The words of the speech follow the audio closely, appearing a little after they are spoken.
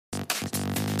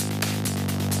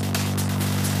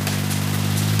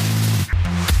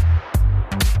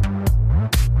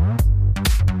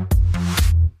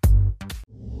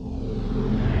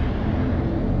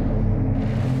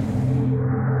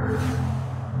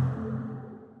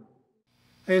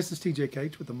Hey, this is TJ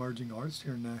Cates with Emerging Artists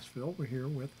here in Nashville. We're here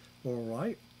with Laurel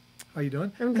Wright. How you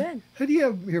doing? I'm good. Who do you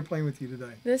have here playing with you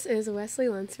today? This is Wesley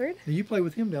Lunsford. Now, you play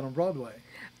with him down on Broadway.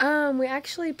 We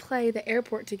actually play the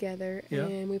airport together, Yeah.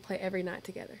 and we play every night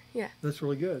together. Yeah. That's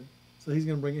really good. So he's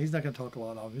going to he's not going to talk a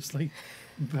lot, obviously,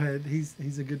 but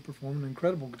he's a good performer, an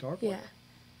incredible guitar player. Yeah.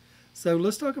 So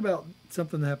let's talk about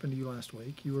something that happened to you last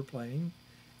week. You were playing,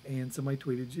 and somebody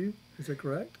tweeted you. Is that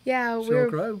correct? Yeah, Sheryl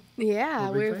Crow.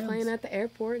 Yeah, We're we big were fans. playing at the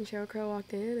airport, and Sheryl Crow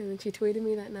walked in, and then she tweeted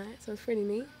me that night, so it's pretty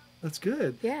neat. That's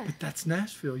good. Yeah. But that's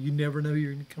Nashville. You never know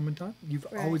you're going to come in time. You've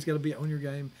Right. always got to be on your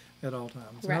game at all times.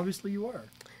 And Right. obviously you are.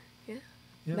 Yeah.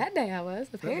 Yeah. That day I was,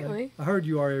 That day. apparently. I heard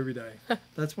you are every day.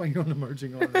 That's why you're an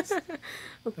emerging artist.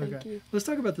 Well, thank you. Let's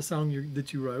talk about the song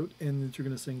that you wrote and that you're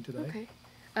going to sing today. Okay.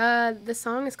 The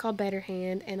song is called Better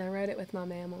Hand, and I wrote it with my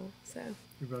mammal, so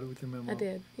You wrote it with your memo. I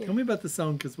did. Yeah. Tell me about the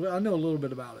song because I know a little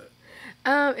bit about it.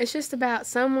 It's just about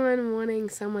someone wanting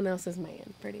someone else's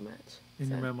man, pretty much. And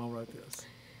So- your memo wrote this.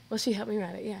 Well, she helped me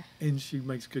write it, yeah. And she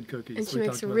makes good cookies. And she We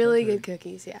makes talked about really that good too.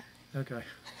 cookies, yeah. Okay.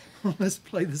 Let's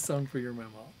play the song for your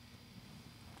memo.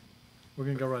 We're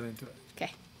going to go right into it.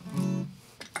 Okay.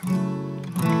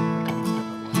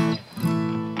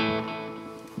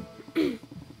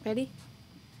 Ready?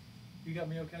 You got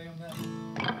me okay on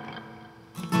that?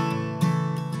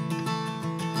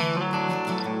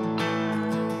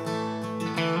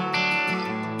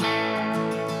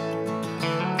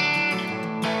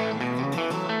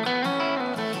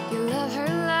 You love her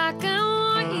like I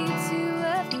want you to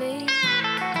love me.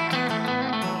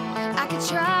 I could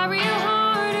try real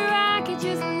hard or I could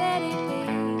just let it be.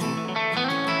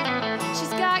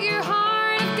 She's got your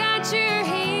heart, I've got your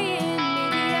hand.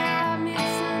 Maybe I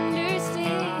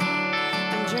misunderstand.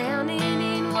 I'm drowning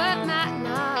in what might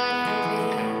not be.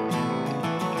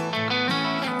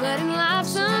 But in life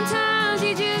sometimes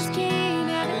you just can't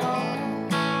have it all.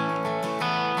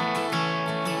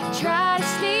 Try to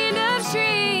stand up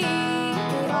straight,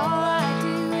 but all I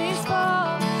do is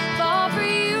fall. Fall for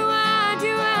you, I do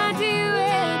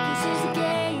it. This is a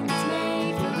game that's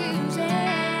made for losing.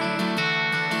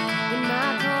 And my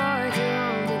cards are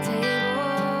on the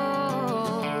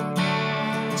table.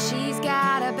 And she's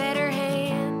got a better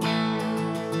hand.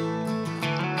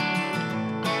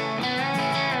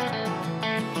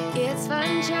 It's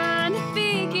fun trying to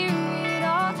figure it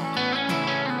all out.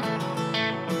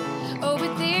 Oh,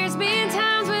 but there's been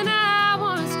times when I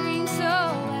want to scream so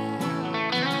loud.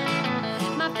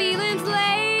 My feelings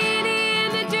laying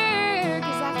in the dirt,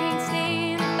 'cause I can't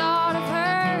stand the thought of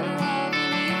her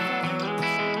having it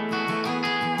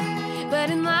first. But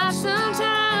in life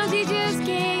sometimes you just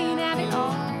can't have it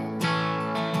all.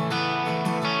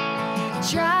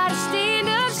 Try to stand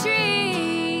up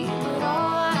straight, but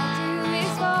all I do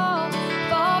is fall.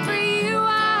 Fall for you, I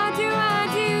do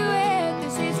it.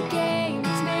 This is a game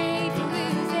that's made for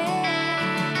losing.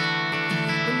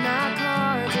 When my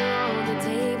cards are on the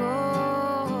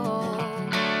table,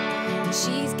 and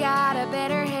she's got a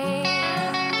better hand.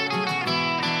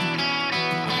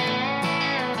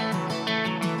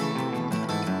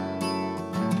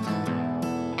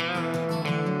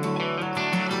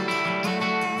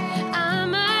 I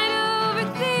might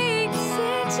overthink the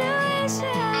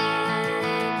situation.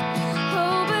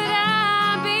 Oh,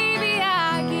 but baby,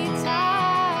 I get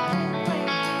tired.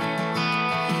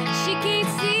 She can't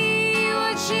see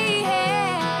what she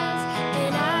has,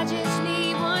 and I just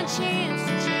need one chance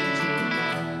to change her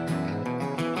mind.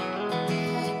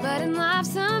 But in life,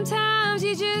 sometimes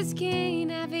you just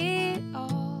can't have it all.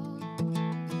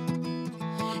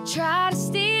 Try to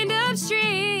stand up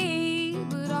straight,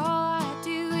 but all I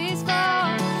do is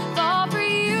fall. Fall for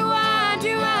you, I do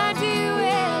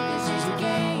it. This is a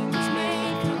game that's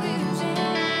made for losing.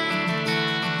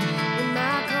 When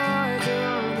my cards are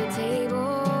on the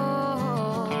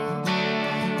table,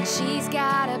 she's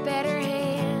got a better hand.